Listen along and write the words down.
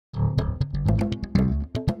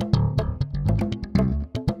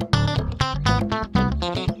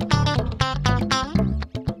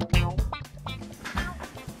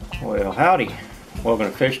Well, howdy.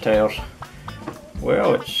 Welcome to FishTales.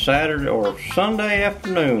 Well, it's Saturday or Sunday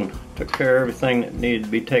afternoon. Took care of everything that needed to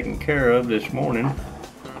be taken care of this morning.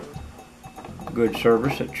 Good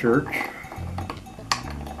service at church.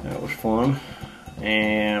 That was fun.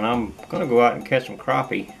 And I'm gonna go out and catch some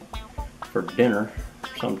crappie for dinner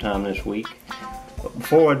sometime this week. But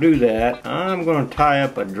before I do that, I'm gonna tie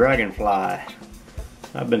up a dragonfly.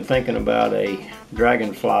 I've been thinking about a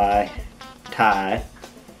dragonfly tie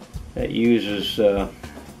that uses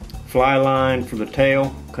fly line for the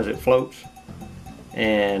tail because it floats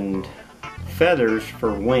and feathers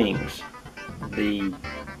for wings. The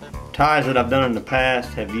ties that I've done in the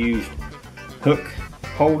past have used hook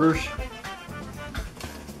holders.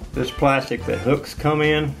 This plastic that hooks come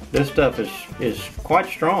in, this stuff is quite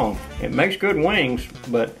strong. It makes good wings,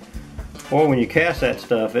 but boy, when you cast that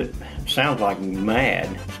stuff, it sounds like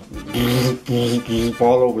mad.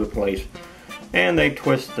 All over the place. And they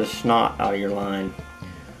twist the snot out of your line.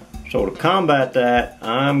 So to combat that,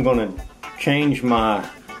 I'm going to change my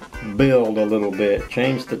build a little bit,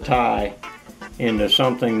 change the tie into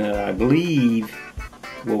something that I believe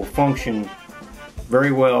will function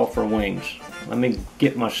very well for wings. Let me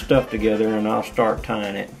get my stuff together and I'll start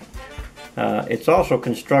tying it. It's also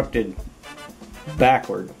constructed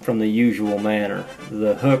backward from the usual manner.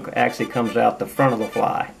 The hook actually comes out the front of the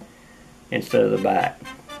fly instead of the back.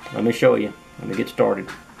 Let me show you. Let me get started.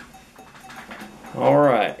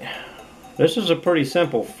 Alright, this is a pretty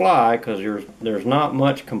simple fly because there's not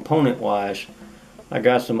much component wise. I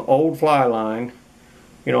got some old fly line.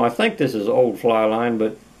 You know, I think this is old fly line,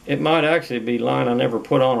 but it might actually be line I never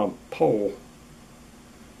put on a pole.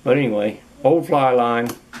 But anyway, old fly line.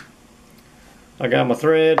 I got my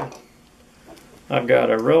thread. I've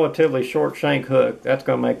got a relatively short shank hook. That's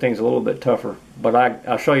going to make things a little bit tougher, but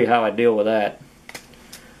I'll show you how I deal with that.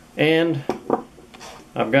 And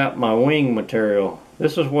I've got my wing material.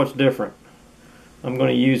 This is what's different. I'm going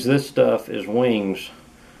to use this stuff as wings.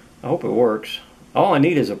 I hope it works. All I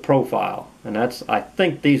need is a profile, and I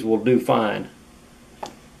think these will do fine.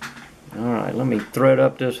 Alright, let me thread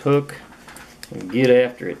up this hook and get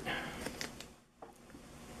after it.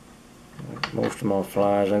 Like most of my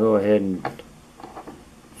flies, I go ahead and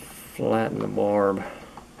flatten the barb.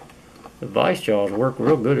 The vice jaws work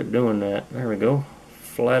real good at doing that. There we go.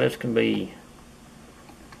 Flat as can be.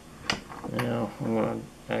 Now I'm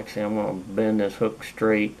gonna bend this hook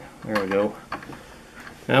straight. There we go.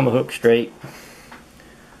 Now I'm a hook straight,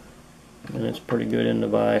 and it's pretty good in the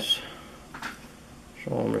vise.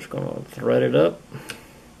 So I'm just gonna thread it up.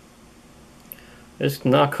 It's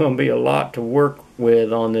not gonna be a lot to work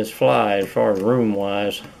with on this fly as far as room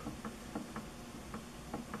wise.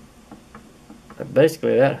 But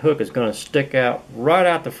basically that hook is gonna stick out right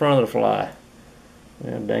out the front of the fly.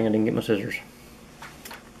 Yeah, dang, I didn't get my scissors.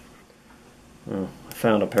 Oh, I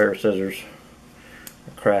found a pair of scissors.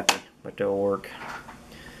 They're crappy, but they'll work.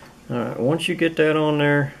 Alright, once you get that on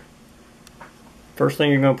there, first thing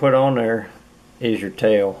you're going to put on there is your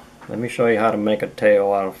tail. Let me show you how to make a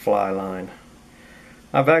tail out of fly line.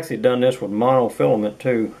 I've actually done this with monofilament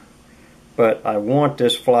too, but I want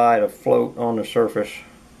this fly to float on the surface.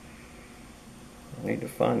 I need to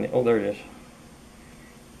find it. Oh, there it is.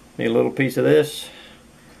 Need a little piece of this.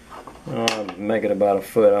 I'll make it about a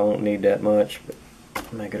foot. I won't need that much, but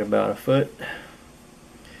make it about a foot.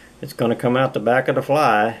 It's going to come out the back of the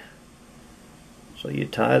fly. So you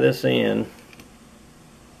tie this in.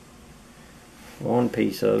 One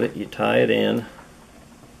piece of it, you tie it in.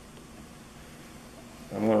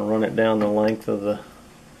 I'm going to run it down the length of the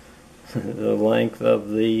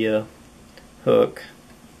hook,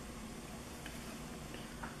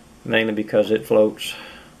 mainly because it floats.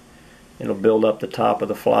 It'll build up the top of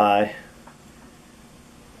the fly.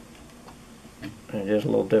 It is a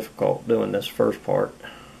little difficult doing this first part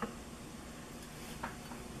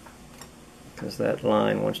because that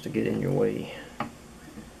line wants to get in your way.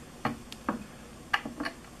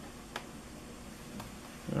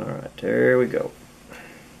 Alright, there we go.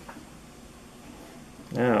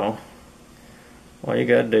 Now, all you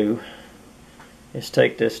gotta do is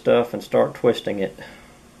take this stuff and start twisting it.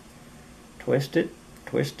 Twist it,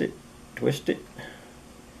 twist it, twist it,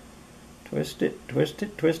 twist it, twist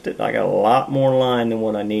it, twist it. I got a lot more line than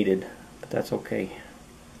what I needed, but that's okay.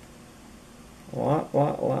 Lot.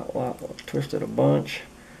 Twist it a bunch.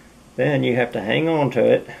 Then you have to hang on to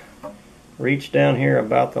it. Reach down here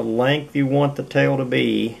about the length you want the tail to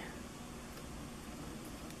be,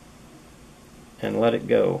 and let it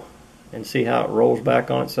go. And see how it rolls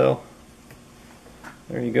back on itself?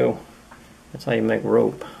 There you go. That's how you make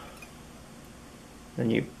rope.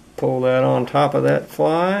 Then you pull that on top of that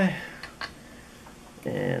fly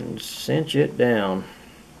and cinch it down.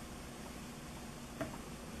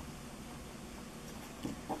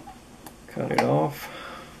 Cut it off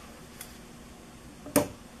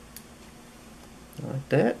like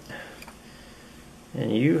that,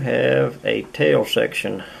 and you have a tail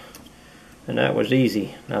section, and that was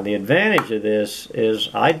easy. Now the advantage of this is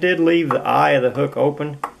I did leave the eye of the hook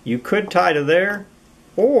open. You could tie to there,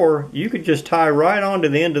 or you could just tie right onto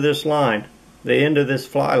the end of this line, the end of this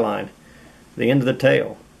fly line, the end of the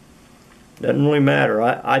tail. Doesn't really matter.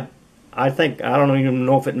 I think, I don't even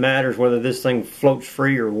know if it matters whether this thing floats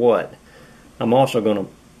free or what. I'm also going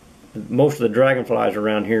to, most of the dragonflies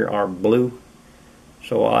around here are blue,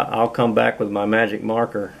 so I'll come back with my magic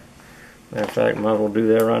marker. Matter of fact, might as well do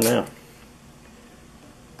that right now.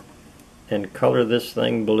 And color this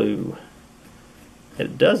thing blue.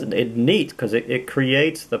 It doesn't, it's neat because it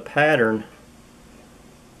creates the pattern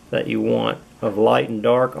that you want of light and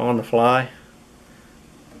dark on the fly.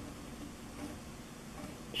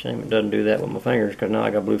 Shame it doesn't do that with my fingers, because now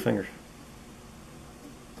I got blue fingers.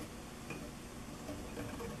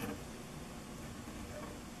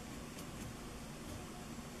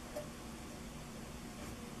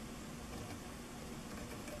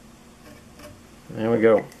 There we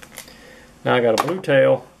go. Now I got a blue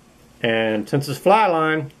tail, and since it's fly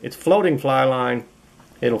line, it's floating fly line,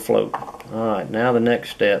 it'll float. Alright, now the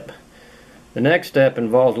next step. The next step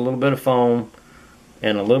involves a little bit of foam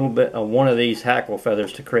and a little bit of one of these hackle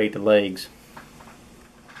feathers to create the legs.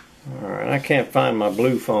 Alright, I can't find my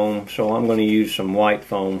blue foam, so I'm going to use some white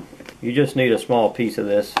foam. You just need a small piece of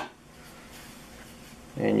this,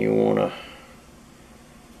 and you want to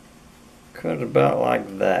cut it about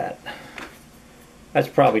like that. That's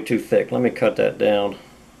probably too thick. Let me cut that down.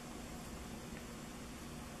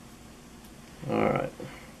 Alright.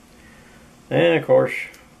 And of course,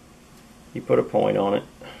 you put a point on it.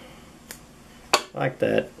 Like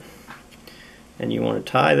that. And you want to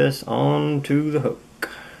tie this onto the hook.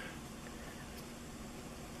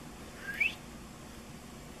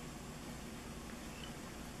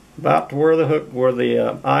 About to where the hook, where the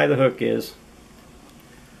eye of the hook is.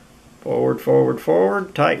 Forward, forward,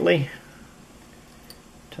 forward, tightly.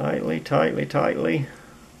 Tightly, tightly, tightly.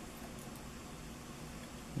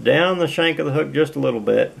 Down the shank of the hook just a little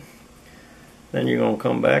bit. Then you're going to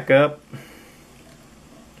come back up,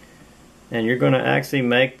 and you're going to actually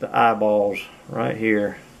make the eyeballs right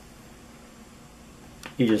here.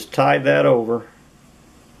 You just tie that over,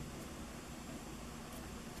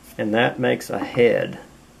 and that makes a head.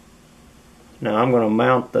 Now I'm going to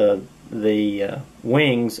mount the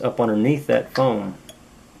wings up underneath that foam.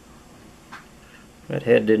 That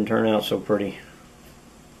head didn't turn out so pretty.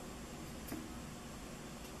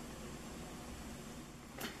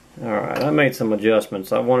 Alright, I made some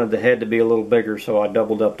adjustments. I wanted the head to be a little bigger, so I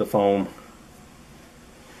doubled up the foam.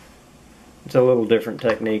 It's a little different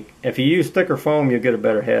technique. If you use thicker foam, you'll get a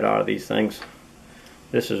better head out of these things.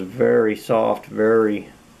 This is very soft, very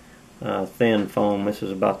thin foam. This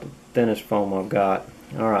is about the thinnest foam I've got.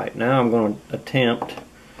 Alright, now I'm going to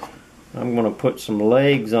I'm going to put some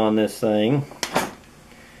legs on this thing.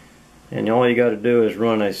 And all you got to do is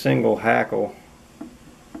run a single hackle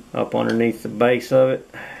up underneath the base of it,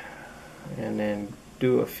 and then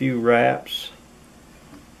do a few wraps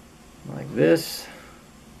like this,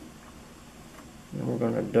 and we're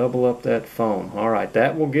going to double up that foam. Alright,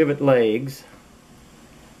 that will give it legs,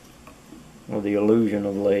 or the illusion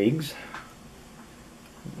of legs.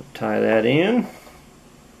 Tie that in,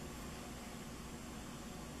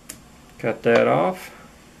 cut that off.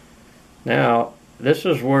 Now this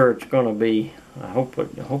is where it's going to be. I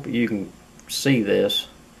hope you can see this.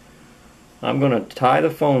 I'm going to tie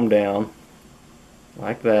the foam down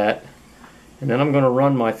like that, and then I'm going to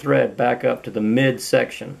run my thread back up to the mid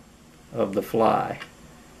section of the fly.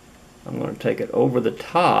 I'm going to take it over the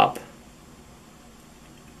top,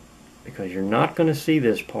 because you're not going to see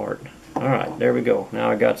this part. Alright, there we go.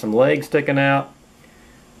 Now I got some legs sticking out.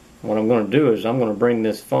 What I'm going to do is I'm going to bring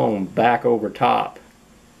this foam back over top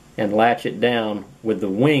and latch it down with the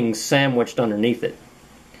wings sandwiched underneath it.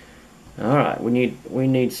 Alright, we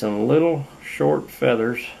need some little short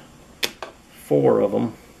feathers, 4 of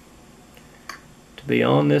them, to be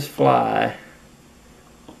on this fly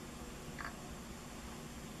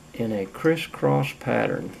in a crisscross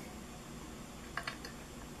pattern.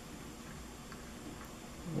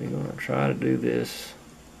 We're going to try to do this.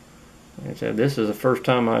 Like I said, this is the first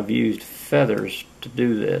time I've used feathers to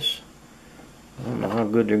do this. I don't know how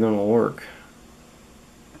good they're going to work.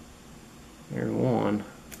 There's one.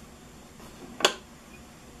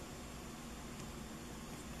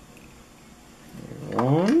 There's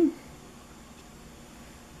one.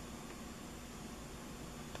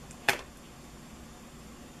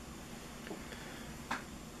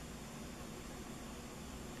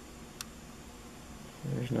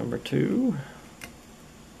 There's number 2.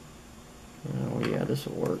 Oh yeah, this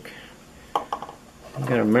will work. You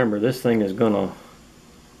gotta remember, this thing is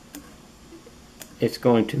it's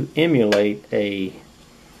going to emulate a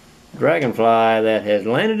dragonfly that has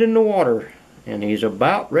landed in the water and he's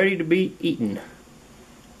about ready to be eaten.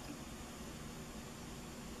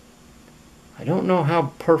 I don't know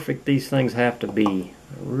how perfect these things have to be.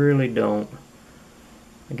 I really don't.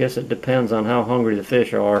 I guess it depends on how hungry the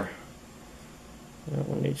fish are. That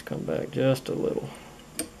one needs to come back just a little.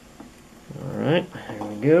 Alright, there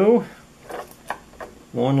we go.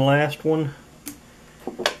 One last one.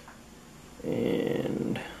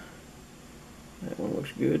 And that one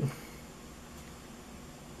looks good.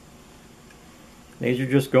 These are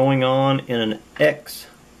just going on in an X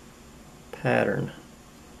pattern.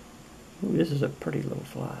 Ooh, this is a pretty little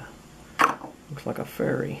fly. Looks like a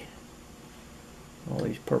fairy. All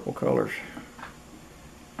these purple colors.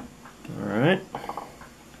 Alright.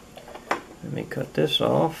 Let me cut this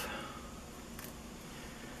off.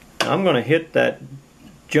 Now I'm going to hit that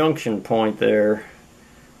junction point there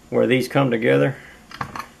where these come together.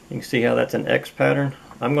 You can see how that's an X pattern.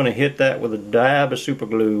 I'm going to hit that with a dab of super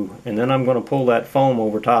glue, and then I'm going to pull that foam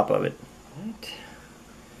over top of it. Right.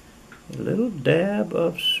 A little dab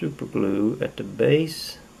of super glue at the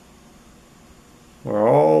base where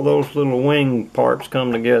all those little wing parts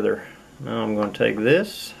come together. Now I'm going to take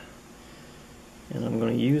this and I'm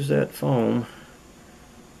going to use that foam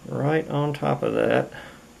right on top of that.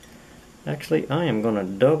 Actually, I am going to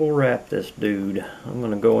double wrap this dude. I'm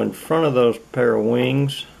going to go in front of those pair of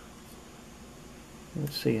wings.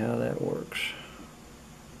 Let's see how that works.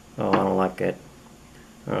 Oh, I don't like that.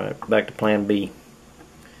 Alright, back to plan B.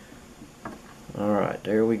 Alright,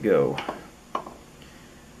 there we go.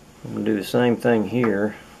 I'm going to do the same thing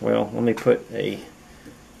here. Well, let me put a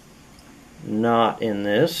knot in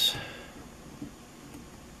this.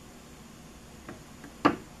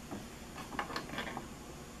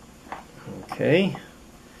 Okay,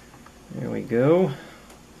 there we go.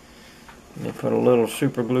 Let me put a little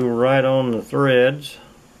super glue right on the threads.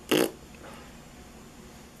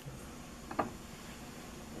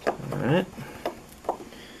 Alright.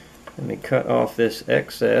 Let me cut off this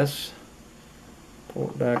excess.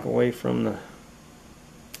 Pull it back away from the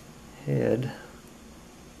head.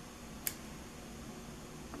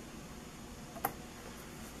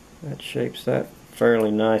 That shapes that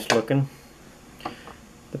fairly nice looking.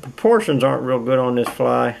 The proportions aren't real good on this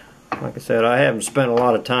fly. Like I said, I haven't spent a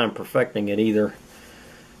lot of time perfecting it either.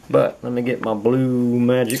 But let me get my blue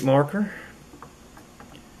magic marker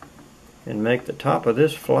and make the top of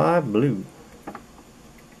this fly blue.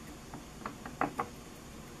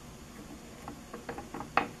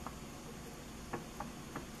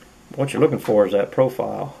 What you're looking for is that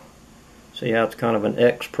profile. See how it's kind of an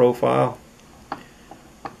X profile?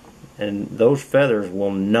 And those feathers will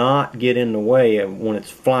not get in the way of when it's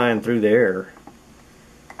flying through the air.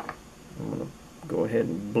 I'm going to go ahead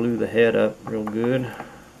and blue the head up real good.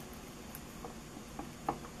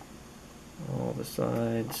 All the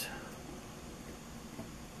sides.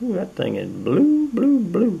 Ooh, that thing is blue, blue,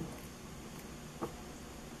 blue.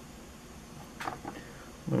 I'm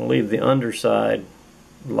going to leave the underside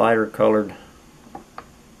lighter colored.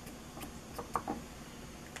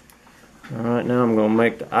 Alright, now I'm going to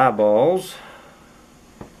make the eyeballs.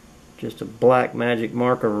 Just a black magic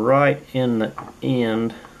marker right in the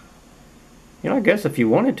end. You know, I guess if you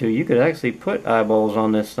wanted to, you could actually put eyeballs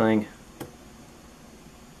on this thing.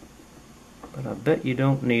 But I bet you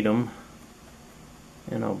don't need them.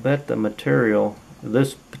 And I'll bet the material,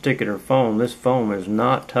 this particular foam, this foam is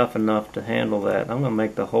not tough enough to handle that. I'm going to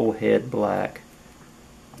make the whole head black.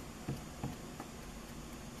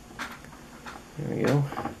 There we go.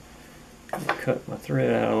 Cut my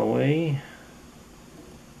thread out of the way.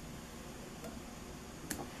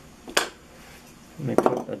 Let me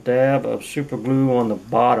put a dab of super glue on the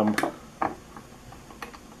bottom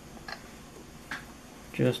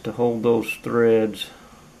just to hold those threads.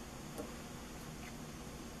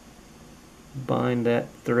 Bind that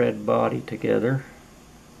thread body together.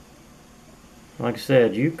 Like I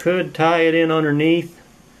said, you could tie it in underneath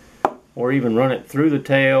or even run it through the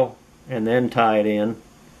tail and then tie it in.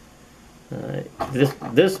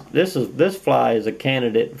 This fly is a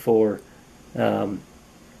candidate for tying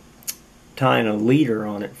a leader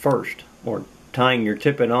on it first, or tying your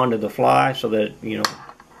tippet onto the fly so that, you know,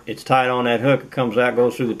 it's tied on that hook, it comes out,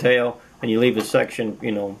 goes through the tail, and you leave a section,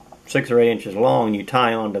 you know, 6 or 8 inches long, and you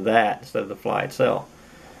tie onto that instead of the fly itself.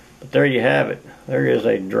 But there you have it. There is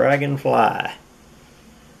a dragonfly.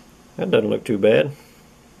 That doesn't look too bad.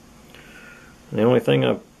 And the only thing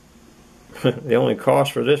I The only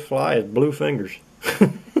cost for this fly is blue fingers. I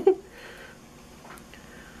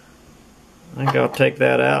think I'll take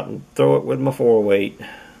that out and throw it with my 4-weight.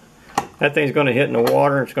 That thing's going to hit in the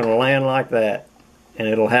water and it's going to land like that. And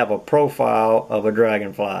it'll have a profile of a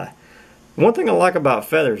dragonfly. One thing I like about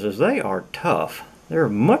feathers is they are tough. They're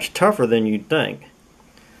much tougher than you'd think.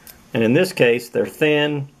 And in this case, they're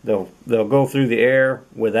thin. They'll go through the air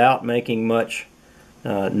without making much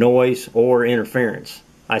noise or interference.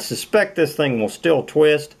 I suspect this thing will still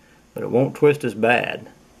twist, but it won't twist as bad.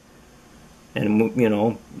 And you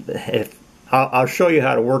know, I'll show you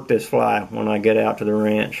how to work this fly when I get out to the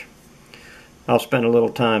ranch. I'll spend a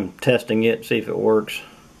little time testing it, see if it works.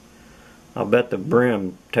 I'll bet the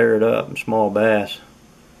brim tear it up in small bass.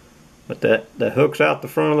 But that hook's out the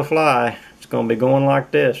front of the fly. It's going to be going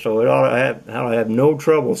like this, so it ought to have no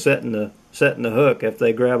trouble setting the hook if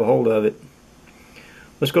they grab a hold of it.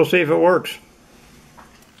 Let's go see if it works.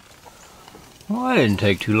 Well, that didn't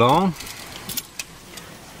take too long.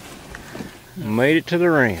 Made it to the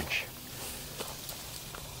ranch.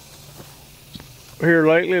 Here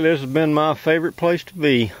lately, this has been my favorite place to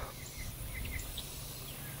be.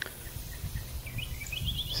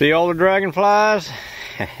 See all the dragonflies?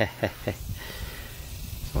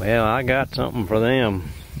 Well, I got something for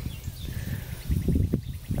them.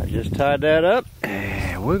 I just tied that up.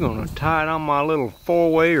 We're gonna tie it on my little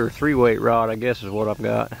 4-weight or 3-weight rod, I guess is what I've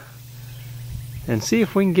got. And see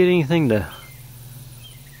if we can get anything to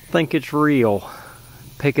think it's real.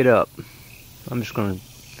 Pick it up. I'm just gonna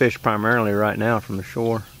fish primarily right now from the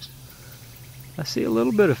shore. I see a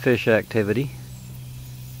little bit of fish activity.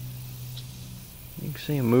 You can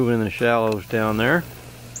see them moving in the shallows down there.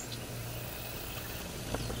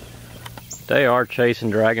 They are chasing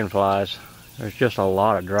dragonflies. There's just a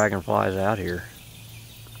lot of dragonflies out here.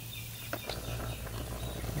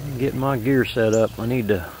 I'm getting my gear set up. I need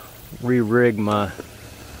to re-rig my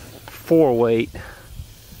 4-weight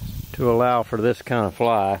to allow for this kind of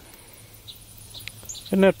fly.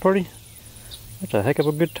 Isn't that pretty? That's a heck of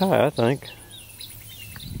a good tie, I think.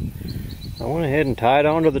 I went ahead and tied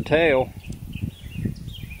onto the tail.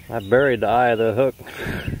 I buried the eye of the hook.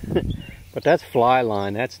 But that's fly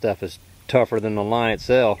line. That stuff is tougher than the line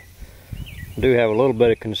itself. I do have a little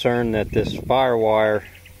bit of concern that this firewire,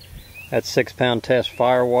 that 6-pound test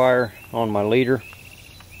firewire on my leader,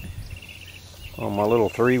 on my little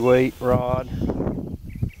 3-weight rod,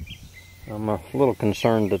 I'm a little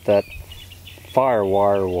concerned that that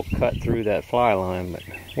firewire will cut through that fly line, but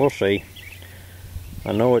we'll see.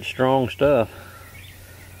 I know it's strong stuff.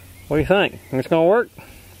 What do you think? Think it's gonna work?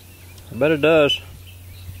 I bet it does.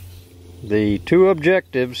 The two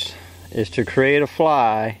objectives is to create a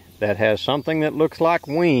fly that has something that looks like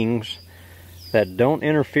wings that don't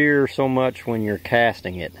interfere so much when you're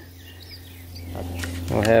casting it.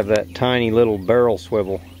 I'll have that tiny little barrel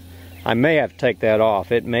swivel. I may have to take that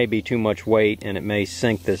off. It may be too much weight and it may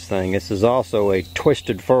sink this thing. This is also a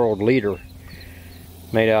twisted furled leader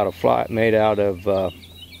made out of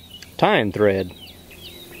tying thread.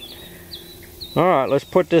 Alright, let's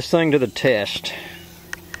put this thing to the test.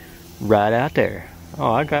 Right out there.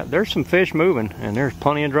 Oh, there's some fish moving and there's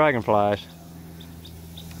plenty of dragonflies.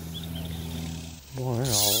 Boy,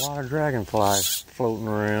 there's a lot of dragonflies floating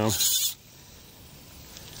around.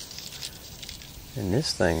 And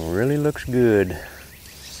this thing really looks good.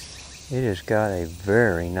 It has got a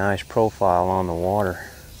very nice profile on the water.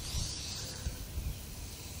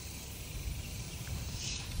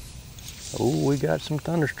 Oh, we got some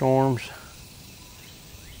thunderstorms.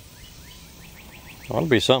 There'll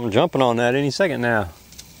be something jumping on that any second now.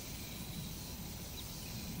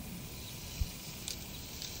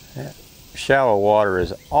 That shallow water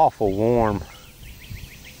is awful warm.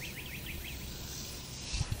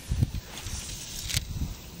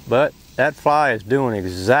 But that fly is doing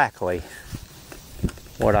exactly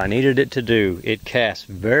what I needed it to do. It casts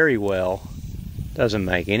very well, doesn't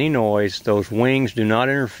make any noise. Those wings do not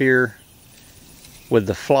interfere with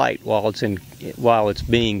the flight while it's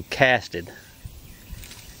being casted.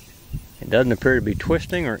 It doesn't appear to be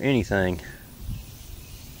twisting or anything.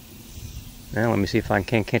 Now let me see if I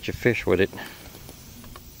can catch a fish with it.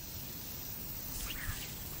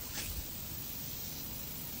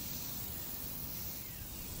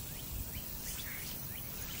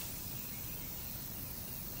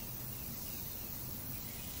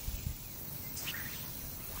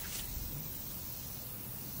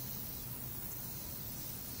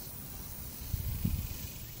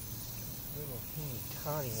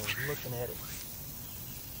 Tiny one looking at it.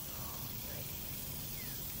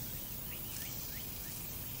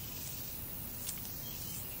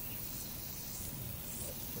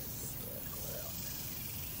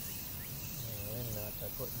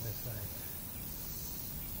 putting this thing?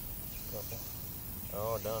 Couple.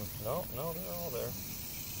 Oh, done. No, they're all there.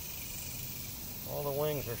 All the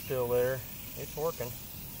wings are still there. It's working.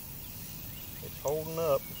 It's holding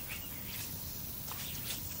up.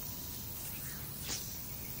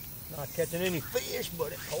 Not catching any fish,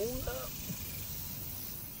 but it's holding up.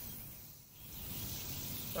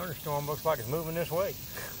 Thunderstorm looks like it's moving this way.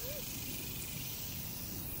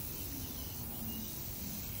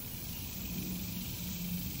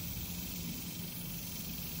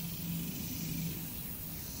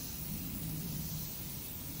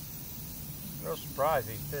 Real surprised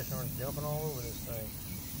these fish aren't jumping all over this thing.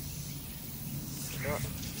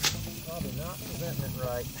 Probably not presenting it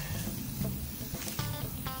right.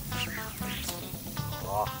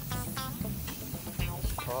 Oh. That's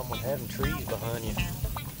the problem with having trees behind you.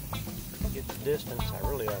 To get the distance, I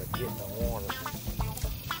really ought to get in the water.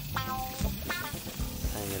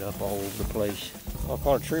 Hang it up all over the place. I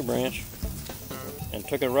caught a tree branch and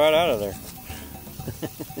took it right out of there.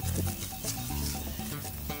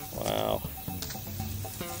 Wow.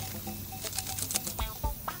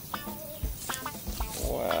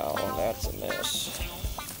 Wow, that's a mess.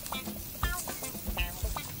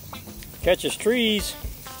 Catches trees,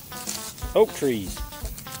 oak trees.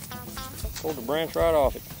 Pulled the branch right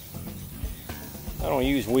off it. I don't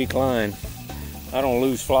use weak line. I don't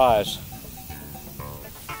lose flies.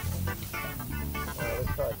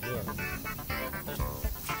 Let's try again.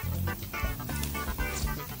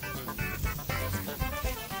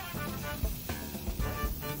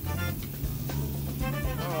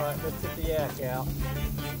 Alright, let's get the yak out.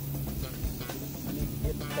 I need to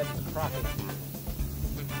get to catch the crappie.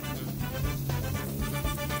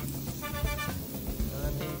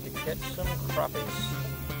 Catch some crappies.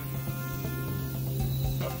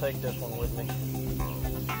 I'll take this one with me.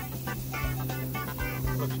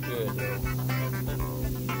 Looks good though.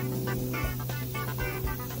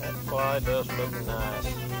 That fly does look nice.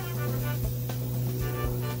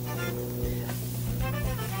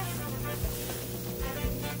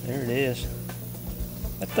 There it is.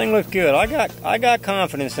 That thing looks good. I got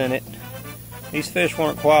confidence in it. These fish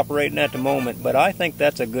weren't cooperating at the moment, but I think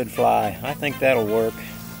that's a good fly. I think that'll work.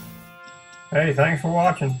 Hey, thanks for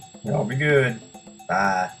watching. Y'all be good.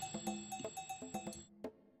 Bye.